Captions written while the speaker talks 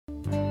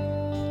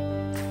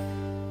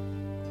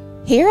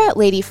Here at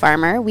Lady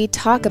Farmer, we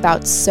talk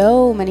about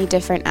so many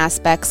different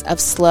aspects of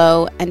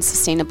slow and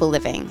sustainable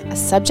living, a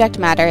subject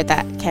matter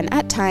that can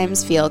at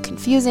times feel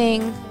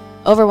confusing,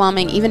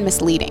 overwhelming, even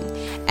misleading.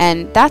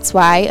 And that's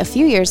why a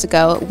few years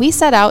ago, we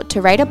set out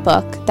to write a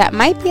book that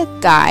might be a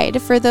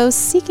guide for those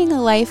seeking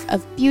a life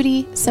of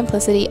beauty,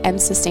 simplicity, and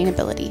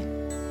sustainability.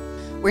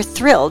 We're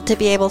thrilled to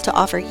be able to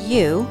offer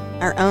you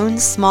our own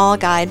small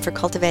guide for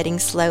cultivating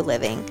slow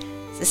living,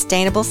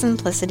 sustainable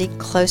simplicity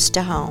close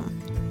to home,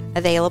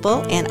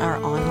 available in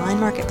our online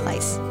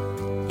marketplace.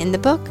 In the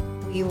book,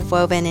 we've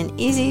woven an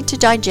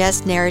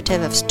easy-to-digest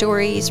narrative of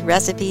stories,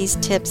 recipes,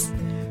 tips,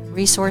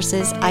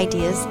 resources,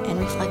 ideas, and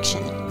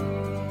reflection.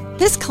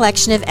 This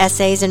collection of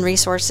essays and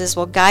resources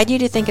will guide you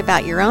to think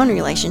about your own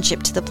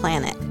relationship to the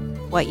planet,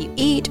 what you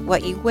eat,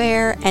 what you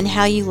wear, and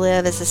how you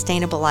live a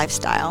sustainable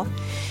lifestyle.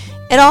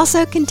 It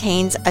also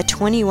contains a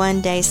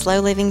 21-day slow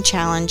living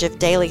challenge of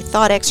daily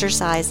thought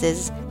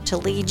exercises to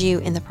lead you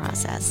in the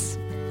process.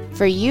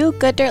 For you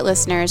Good Dirt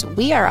listeners,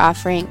 we are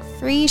offering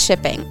free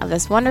shipping of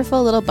this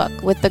wonderful little book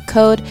with the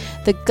code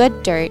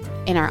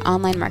TheGoodDirt in our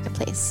online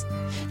marketplace.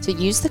 So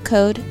use the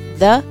code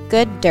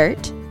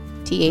TheGoodDirt,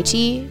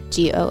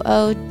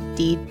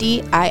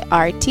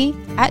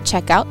 TheGoodDirt at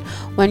checkout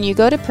when you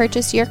go to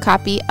purchase your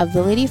copy of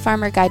the Lady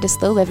Farmer Guide to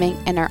Slow Living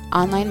in our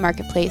online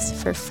marketplace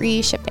for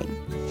free shipping.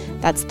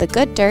 That's The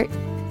Good Dirt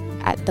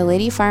at the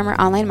Lady Farmer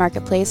online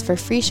marketplace for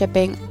free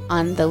shipping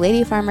on the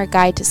Lady Farmer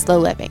Guide to Slow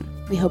Living.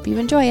 We hope you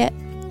enjoy it.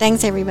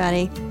 Thanks,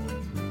 everybody.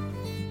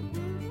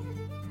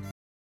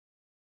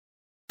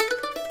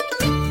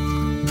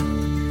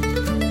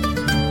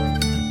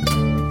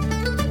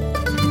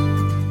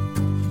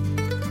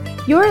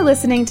 You're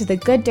listening to the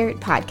Good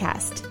Dirt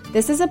Podcast.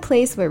 This is a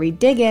place where we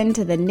dig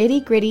into the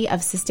nitty-gritty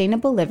of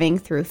sustainable living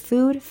through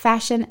food,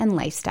 fashion, and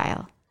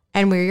lifestyle.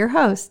 And we're your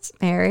hosts,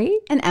 Mary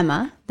and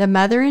Emma, the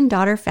mother and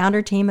daughter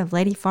founder team of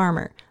Lady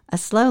Farmer, a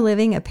slow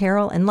living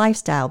apparel and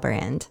lifestyle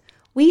brand.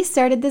 We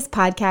started this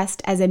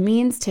podcast as a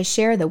means to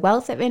share the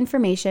wealth of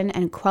information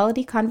and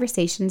quality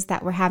conversations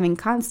that we're having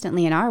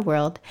constantly in our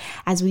world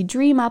as we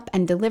dream up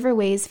and deliver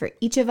ways for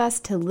each of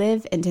us to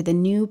live into the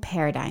new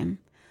paradigm,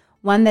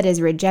 one that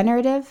is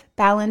regenerative,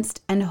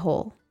 balanced, and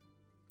whole.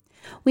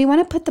 We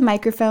want to put the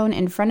microphone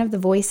in front of the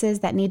voices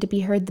that need to be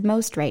heard the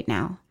most right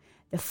now.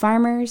 The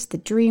farmers, the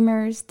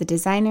dreamers, the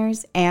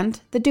designers, and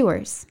the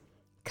doers.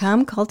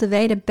 Come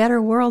cultivate a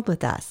better world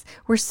with us.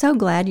 We're so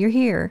glad you're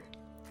here.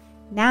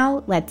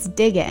 Now let's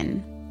dig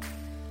in.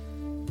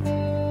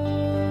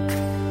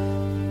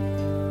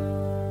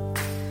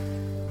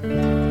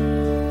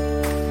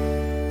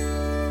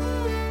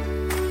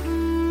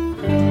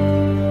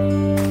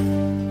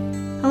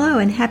 Hello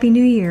and Happy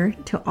New Year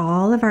to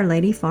all of our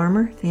Lady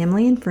Farmer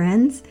family and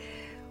friends.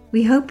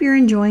 We hope you're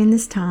enjoying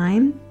this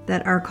time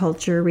that our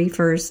culture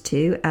refers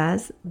to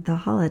as the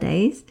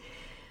holidays,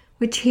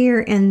 which here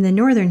in the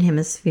Northern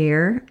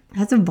Hemisphere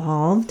has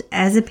evolved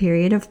as a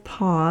period of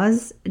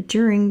pause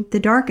during the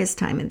darkest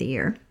time of the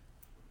year.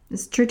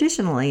 It's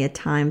traditionally a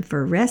time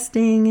for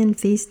resting and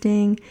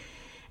feasting,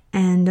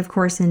 and of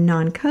course in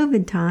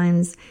non-COVID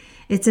times,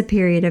 it's a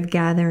period of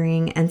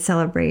gathering and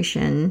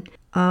celebration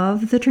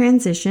of the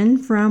transition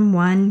from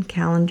one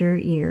calendar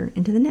year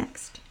into the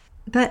next.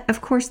 But, of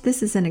course,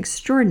 this is an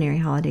extraordinary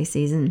holiday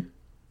season.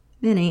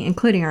 Many,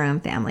 including our own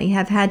family,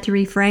 have had to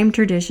reframe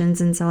traditions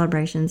and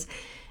celebrations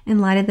in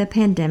light of the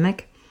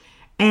pandemic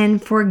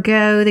and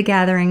forego the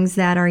gatherings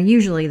that are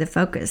usually the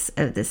focus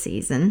of the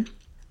season.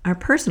 Our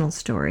personal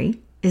story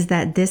is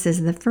that this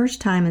is the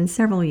first time in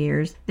several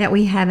years that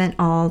we haven't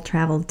all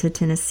traveled to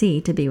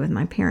Tennessee to be with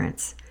my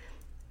parents,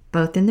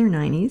 both in their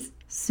 90s.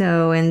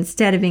 So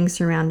instead of being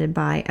surrounded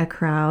by a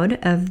crowd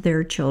of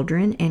their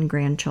children and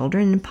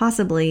grandchildren, and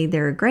possibly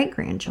their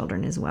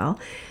great-grandchildren as well,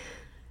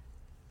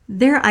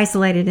 they're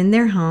isolated in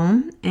their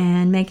home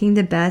and making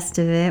the best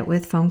of it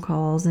with phone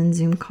calls and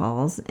Zoom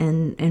calls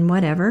and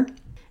whatever.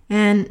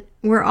 And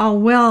we're all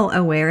well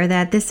aware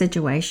that this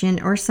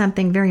situation, or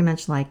something very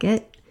much like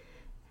it,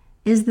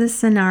 is the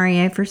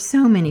scenario for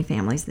so many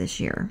families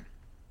this year.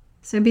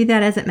 So be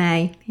that as it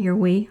may, here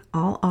we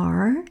all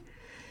are,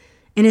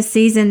 in a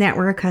season that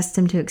we're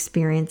accustomed to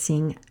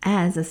experiencing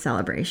as a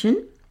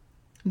celebration,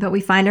 but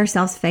we find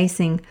ourselves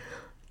facing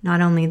not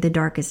only the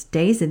darkest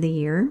days of the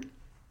year,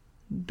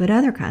 but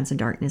other kinds of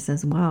darkness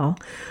as well.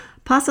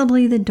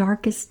 Possibly the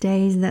darkest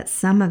days that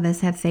some of us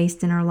have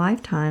faced in our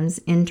lifetimes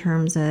in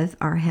terms of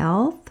our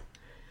health,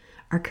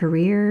 our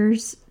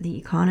careers, the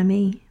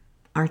economy,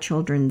 our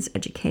children's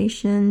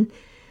education,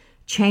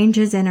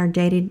 changes in our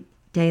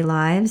day-to-day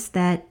lives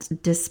that,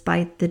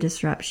 despite the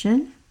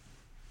disruption,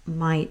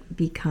 might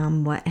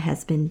become what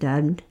has been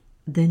dubbed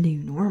the new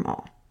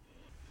normal.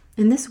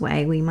 In this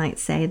way, we might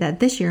say that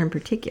this year in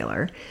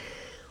particular,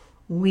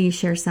 we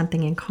share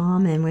something in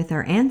common with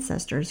our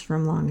ancestors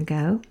from long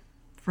ago,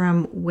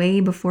 from way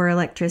before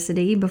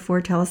electricity,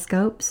 before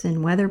telescopes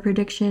and weather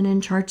prediction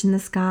and charts in the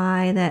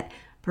sky that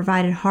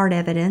provided hard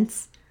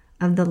evidence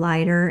of the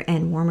lighter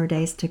and warmer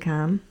days to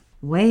come.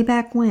 Way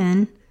back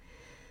when,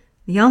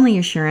 the only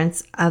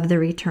assurance of the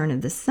return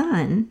of the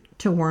sun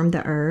to warm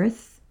the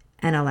earth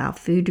and allow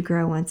food to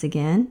grow once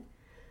again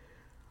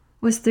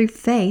was through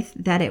faith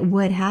that it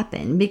would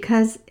happen,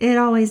 because it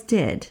always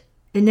did.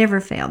 It never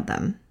failed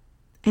them.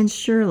 And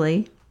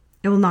surely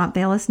it will not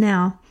fail us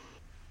now.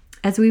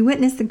 As we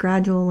witness the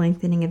gradual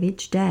lengthening of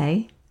each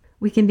day,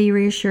 we can be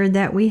reassured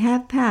that we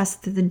have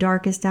passed through the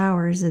darkest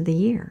hours of the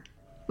year.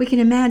 We can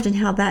imagine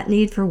how that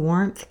need for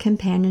warmth,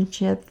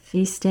 companionship,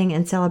 feasting,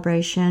 and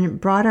celebration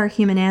brought our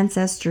human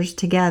ancestors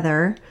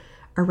together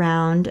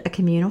around a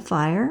communal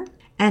fire,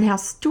 and how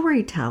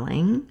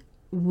storytelling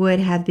would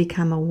have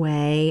become a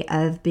way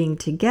of being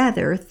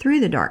together through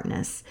the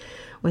darkness,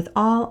 with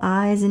all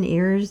eyes and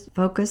ears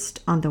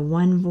focused on the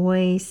one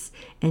voice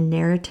and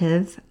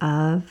narrative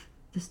of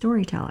the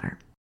storyteller.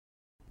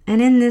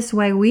 And in this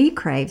way, we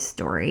crave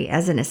story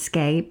as an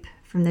escape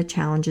from the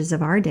challenges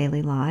of our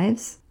daily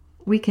lives.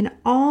 We can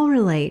all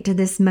relate to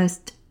this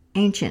most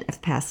ancient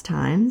of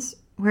pastimes,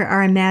 where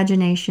our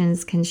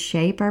imaginations can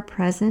shape our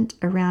present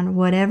around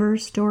whatever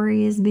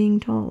story is being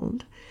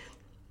told.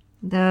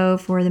 Though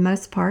for the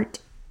most part,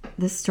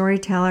 the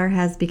storyteller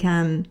has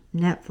become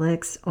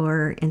Netflix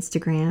or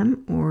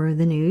Instagram or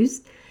the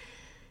news,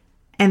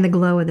 and the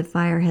glow of the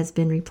fire has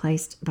been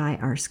replaced by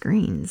our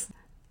screens.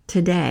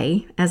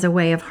 Today, as a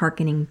way of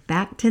hearkening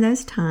back to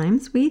those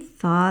times, we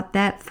thought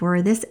that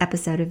for this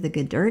episode of The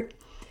Good Dirt,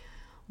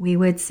 we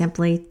would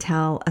simply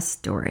tell a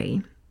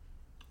story,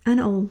 an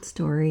old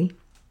story.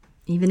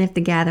 Even if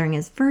the gathering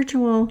is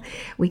virtual,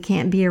 we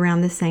can't be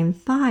around the same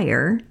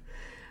fire.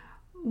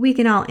 We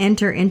can all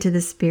enter into the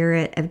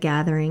spirit of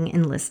gathering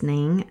and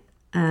listening,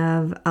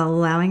 of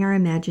allowing our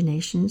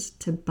imaginations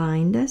to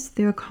bind us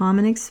through a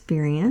common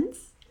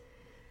experience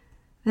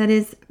that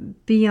is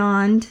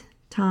beyond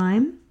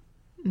time,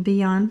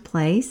 beyond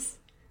place.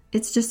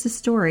 It's just a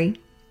story.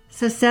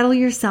 So settle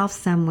yourself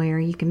somewhere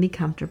you can be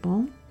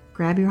comfortable.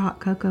 Grab your hot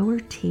cocoa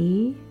or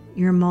tea,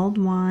 your mulled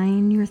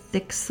wine, your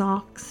thick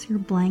socks, your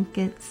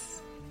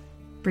blankets.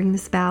 Bring the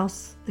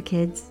spouse, the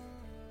kids,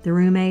 the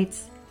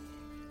roommates,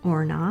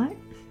 or not.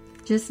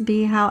 Just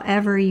be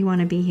however you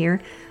want to be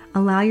here.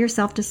 Allow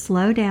yourself to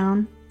slow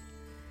down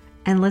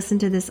and listen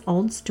to this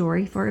old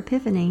story for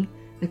Epiphany,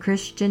 the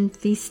Christian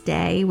feast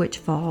day, which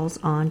falls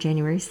on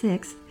January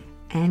 6th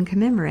and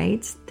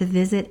commemorates the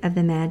visit of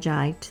the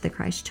Magi to the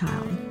Christ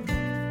child.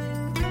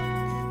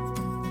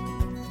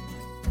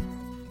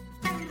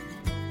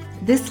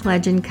 This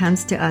legend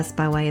comes to us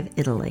by way of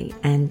Italy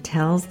and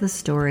tells the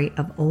story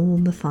of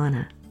old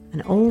Befana,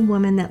 an old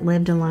woman that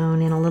lived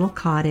alone in a little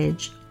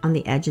cottage on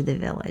the edge of the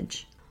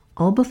village.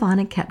 Old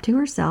Befana kept to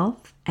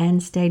herself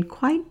and stayed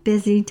quite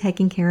busy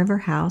taking care of her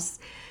house,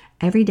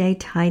 every day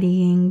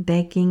tidying,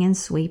 baking, and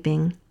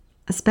sweeping,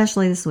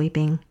 especially the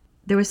sweeping.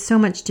 There was so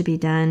much to be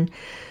done.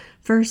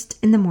 First,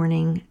 in the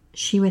morning,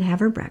 she would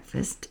have her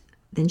breakfast.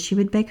 Then she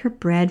would bake her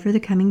bread for the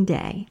coming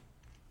day.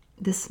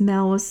 The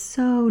smell was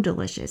so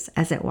delicious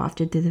as it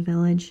wafted through the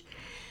village.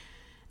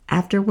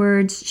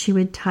 Afterwards, she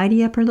would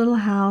tidy up her little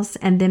house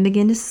and then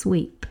begin to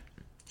sweep.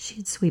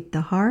 She'd sweep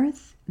the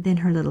hearth, then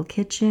her little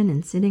kitchen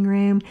and sitting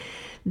room,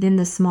 then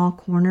the small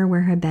corner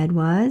where her bed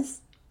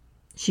was.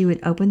 She would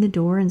open the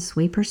door and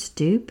sweep her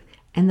stoop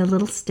and the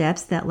little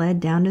steps that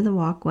led down to the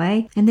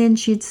walkway, and then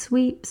she'd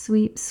sweep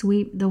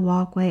the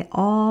walkway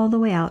all the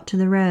way out to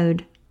the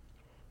road.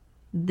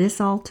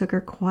 This all took her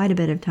quite a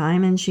bit of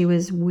time, and she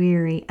was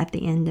weary at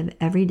the end of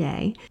every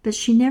day, but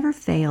she never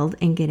failed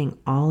in getting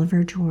all of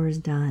her chores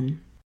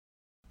done.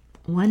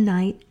 One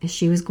night, as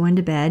she was going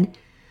to bed,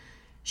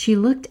 she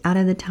looked out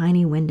of the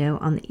tiny window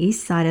on the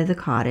east side of the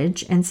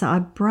cottage and saw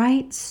a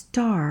bright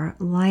star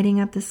lighting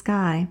up the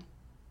sky.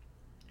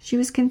 She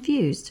was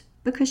confused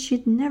because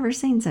she'd never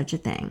seen such a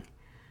thing.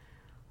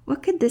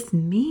 What could this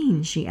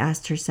mean, she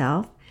asked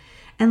herself,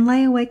 and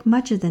lay awake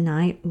much of the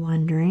night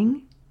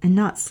wondering and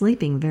not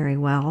sleeping very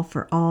well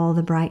for all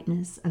the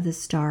brightness of the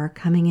star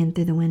coming in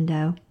through the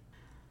window.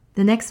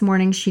 The next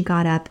morning she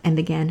got up and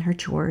began her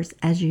chores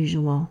as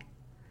usual.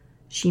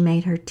 She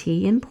made her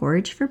tea and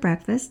porridge for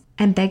breakfast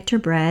and baked her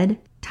bread,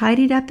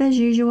 tidied up as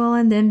usual,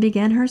 and then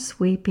began her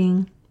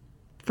sweeping.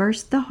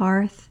 First the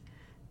hearth,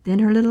 then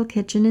her little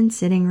kitchen and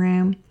sitting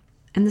room,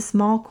 and the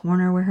small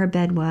corner where her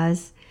bed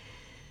was.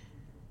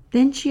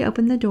 Then she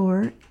opened the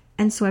door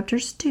and swept her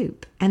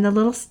stoop and the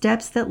little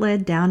steps that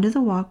led down to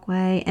the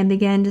walkway and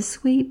began to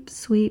sweep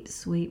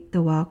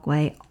the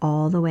walkway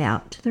all the way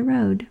out to the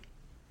road.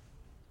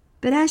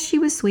 But as she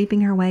was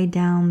sweeping her way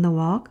down the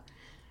walk,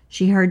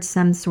 she heard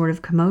some sort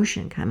of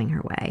commotion coming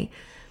her way,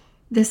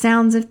 the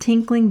sounds of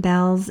tinkling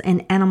bells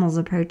and animals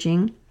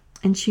approaching,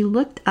 and she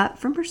looked up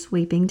from her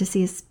sweeping to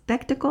see a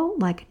spectacle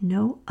like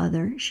no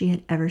other she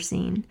had ever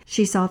seen.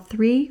 She saw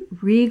 3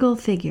 regal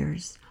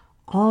figures,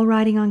 all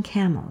riding on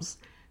camels,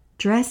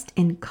 dressed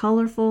in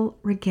colorful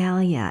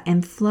regalia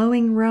and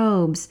flowing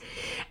robes,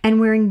 and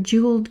wearing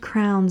jeweled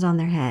crowns on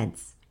their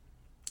heads.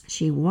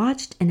 She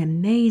watched in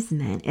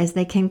amazement as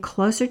they came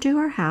closer to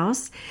her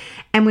house,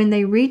 and when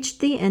they reached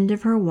the end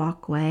of her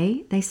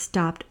walkway, they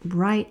stopped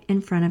right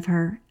in front of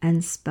her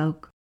and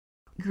spoke.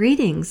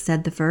 "Greetings,"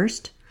 said the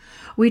first.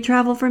 "We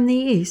travel from the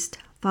east,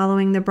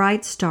 following the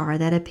bright star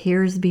that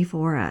appears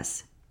before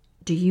us."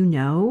 "Do you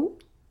know?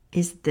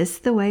 Is this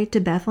the way to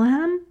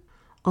Bethlehem?"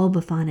 Old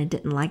Befana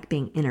didn't like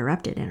being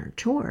interrupted in her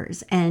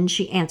chores, and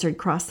she answered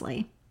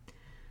crossly,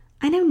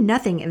 "I know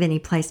nothing of any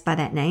place by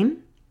that name."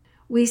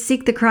 "We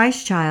seek the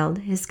Christ child,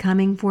 his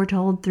coming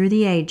foretold through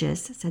the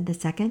ages," said the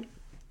second.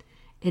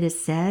 "It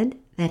is said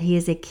that he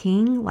is a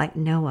king like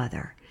no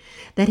other,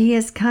 that he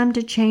has come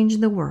to change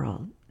the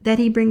world, that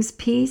he brings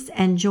peace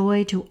and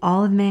joy to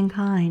all of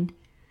mankind,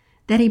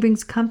 that he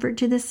brings comfort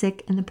to the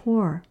sick and the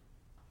poor."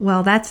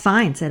 "Well, that's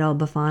fine," said old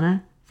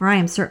Befana, "for I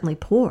am certainly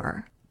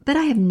poor, but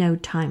I have no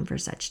time for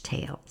such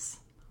tales."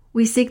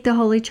 "We seek the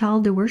Holy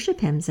Child to worship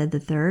him," said the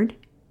third,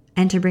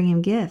 "and to bring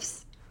him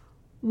gifts.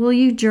 Will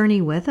you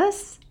journey with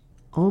us?"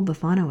 Old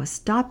Befana was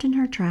stopped in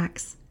her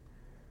tracks.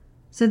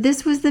 So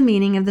this was the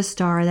meaning of the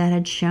star that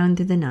had shone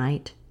through the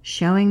night,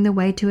 showing the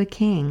way to a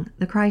king,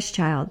 the Christ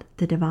child,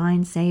 the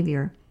divine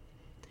Savior.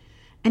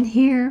 And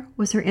here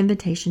was her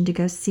invitation to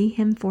go see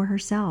him for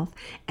herself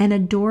and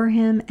adore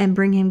him and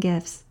bring him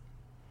gifts.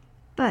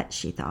 But,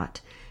 she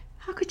thought,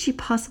 how could she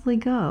possibly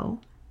go?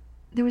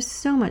 There was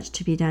so much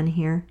to be done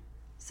here,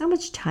 so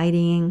much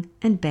tidying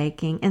and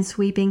baking and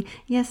sweeping,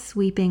 yes,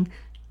 sweeping,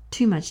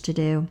 too much to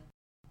do.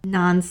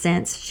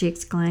 "Nonsense," she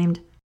exclaimed.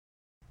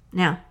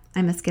 "Now,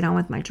 I must get on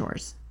with my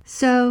chores."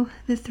 So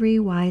the three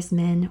wise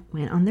men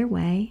went on their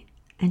way,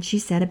 and she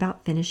set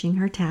about finishing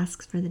her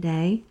tasks for the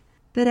day.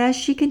 But as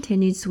she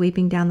continued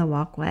sweeping down the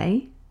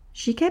walkway,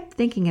 she kept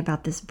thinking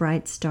about this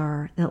bright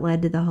star that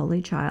led to the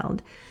Holy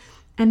Child,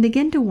 and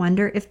began to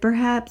wonder if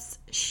perhaps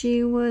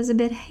she was a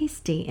bit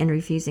hasty in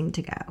refusing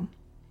to go.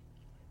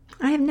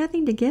 "I have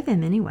nothing to give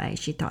him anyway,"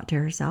 she thought to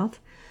herself,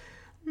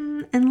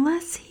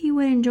 "unless he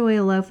would enjoy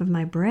a loaf of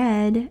my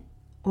bread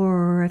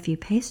or a few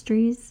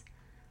pastries."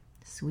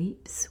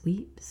 Sweep,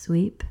 sweep,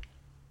 sweep.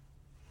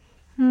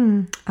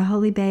 A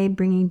holy babe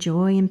bringing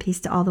joy and peace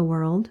to all the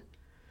world.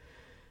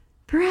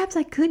 Perhaps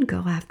I could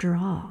go after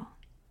all.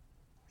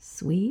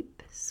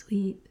 Sweep,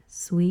 sweep,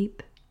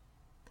 sweep.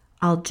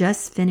 "I'll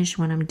just finish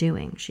what I'm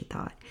doing," she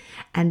thought,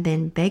 "and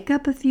then bake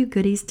up a few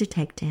goodies to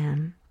take to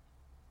him.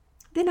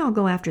 Then I'll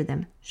go after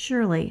them.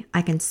 Surely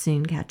I can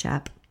soon catch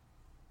up."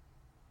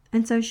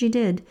 And so she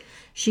did.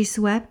 She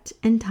swept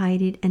and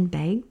tidied and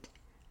baked,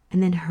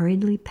 and then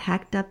hurriedly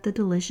packed up the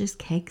delicious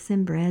cakes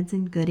and breads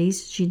and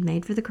goodies she'd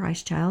made for the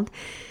Christ child.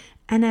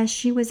 And as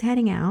she was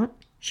heading out,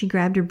 she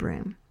grabbed her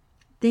broom,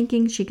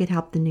 thinking she could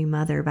help the new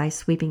mother by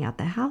sweeping out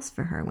the house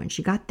for her when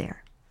she got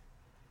there.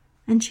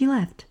 And she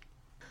left.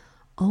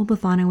 Old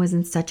Befana was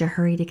in such a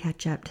hurry to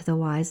catch up to the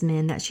wise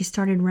men that she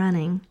started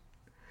running.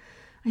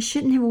 "I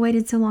shouldn't have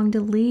waited so long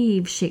to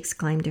leave," she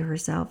exclaimed to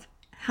herself.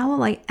 "How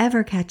will I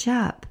ever catch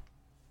up?"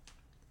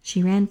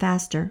 She ran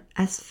faster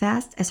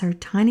as her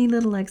tiny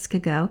little legs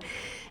could go,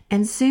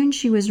 and soon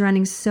she was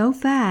running so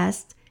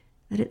fast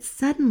that it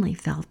suddenly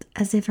felt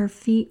as if her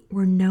feet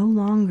were no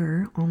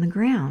longer on the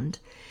ground.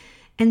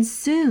 And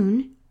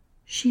soon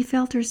she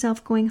felt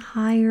herself going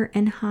higher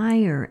and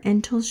higher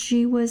until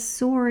she was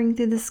soaring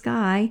through the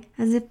sky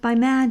as if by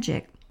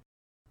magic.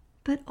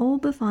 But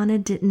old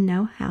Befana didn't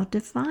know how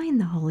to find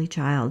the Holy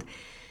Child,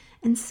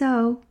 and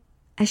so,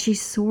 as she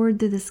soared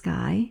through the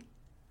sky,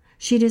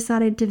 she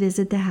decided to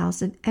visit the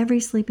house of every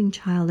sleeping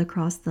child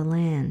across the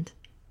land.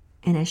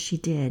 And as she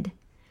did,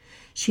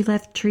 she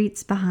left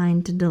treats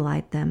behind to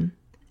delight them,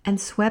 and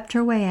swept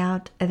her way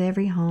out of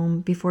every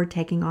home before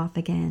taking off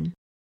again.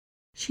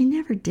 She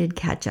never did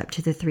catch up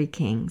to the three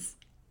kings,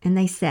 and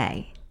they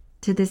say,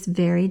 to this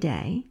very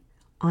day,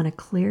 on a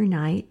clear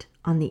night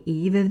on the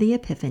eve of the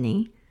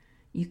Epiphany,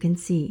 you can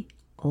see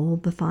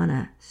old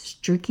Befana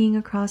streaking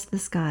across the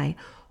sky,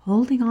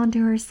 holding on to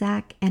her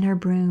sack and her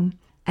broom,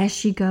 as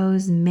she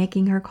goes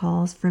making her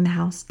calls from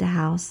house to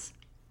house,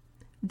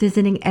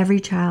 visiting every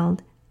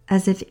child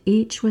as if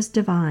each was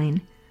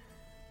divine,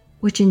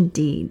 which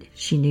indeed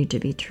she knew to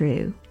be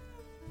true,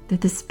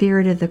 that the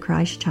spirit of the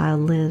Christ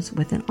child lives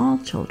within all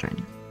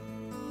children.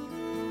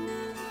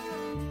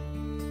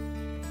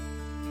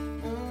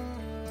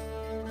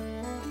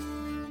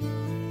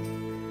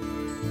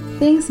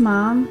 Thanks,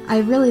 Mom. I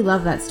really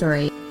love that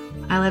story.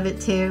 I love it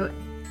too.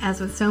 As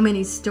with so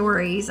many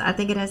stories, I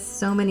think it has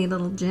so many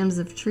little gems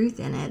of truth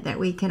in it that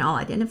we can all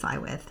identify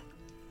with.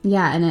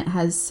 Yeah, and it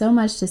has so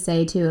much to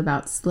say, too,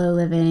 about slow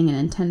living and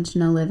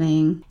intentional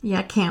living.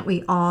 Yeah, can't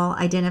we all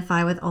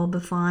identify with old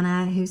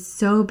Befana, who's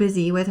so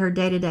busy with her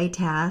day-to-day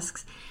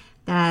tasks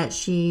that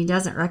she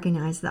doesn't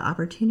recognize the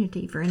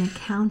opportunity for an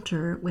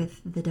encounter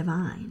with the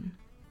divine?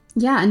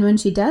 Yeah, and when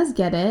she does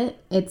get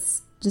it,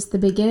 it's just the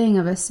beginning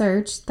of a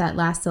search that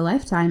lasts a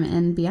lifetime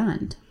and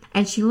beyond.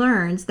 And she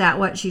learns that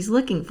what she's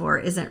looking for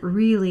isn't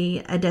really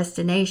a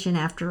destination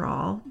after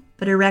all,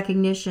 but a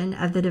recognition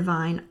of the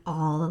divine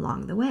all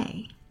along the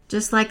way.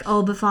 Just like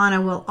old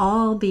Befana, we'll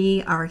all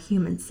be our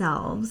human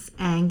selves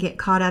and get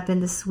caught up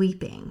in the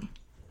sweeping.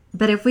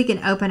 But if we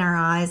can open our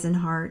eyes and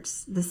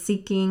hearts, the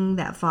seeking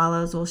that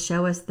follows will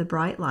show us the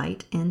bright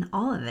light in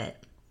all of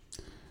it.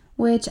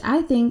 Which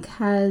I think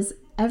has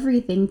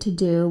everything to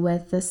do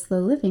with the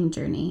slow living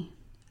journey,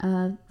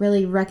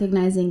 really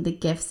recognizing the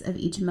gifts of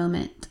each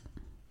moment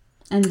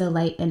and the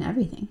light in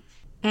everything.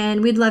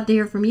 And we'd love to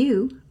hear from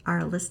you,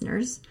 our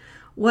listeners,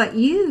 what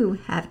you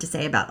have to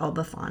say about old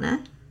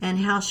Befana and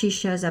how she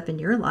shows up in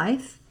your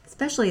life,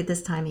 especially at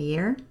this time of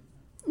year.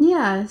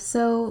 Yeah,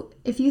 so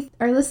if you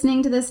are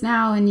listening to this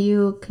now and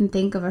you can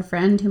think of a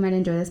friend who might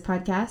enjoy this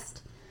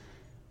podcast,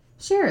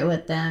 share it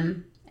with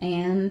them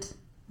and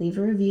leave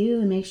a review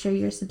and make sure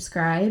you're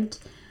subscribed.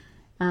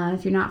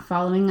 If you're not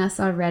following us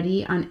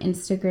already on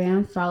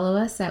Instagram, follow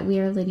us at We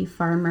Are Lady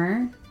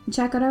Farmer.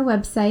 Check out our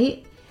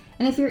website.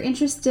 And if you're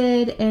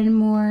interested in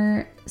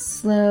more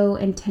slow,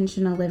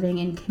 intentional living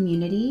in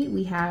community,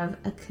 we have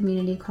a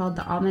community called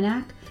the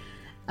Almanac.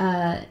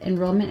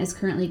 Enrollment is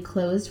currently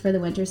closed for the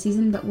winter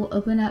season, but we'll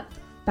open up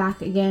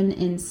back again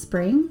in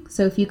spring.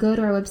 So if you go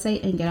to our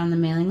website and get on the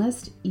mailing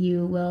list,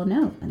 you will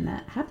know when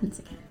that happens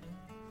again.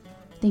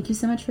 Thank you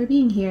so much for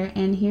being here,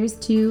 and here's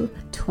to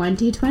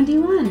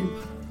 2021.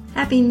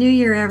 Happy New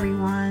Year,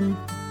 everyone.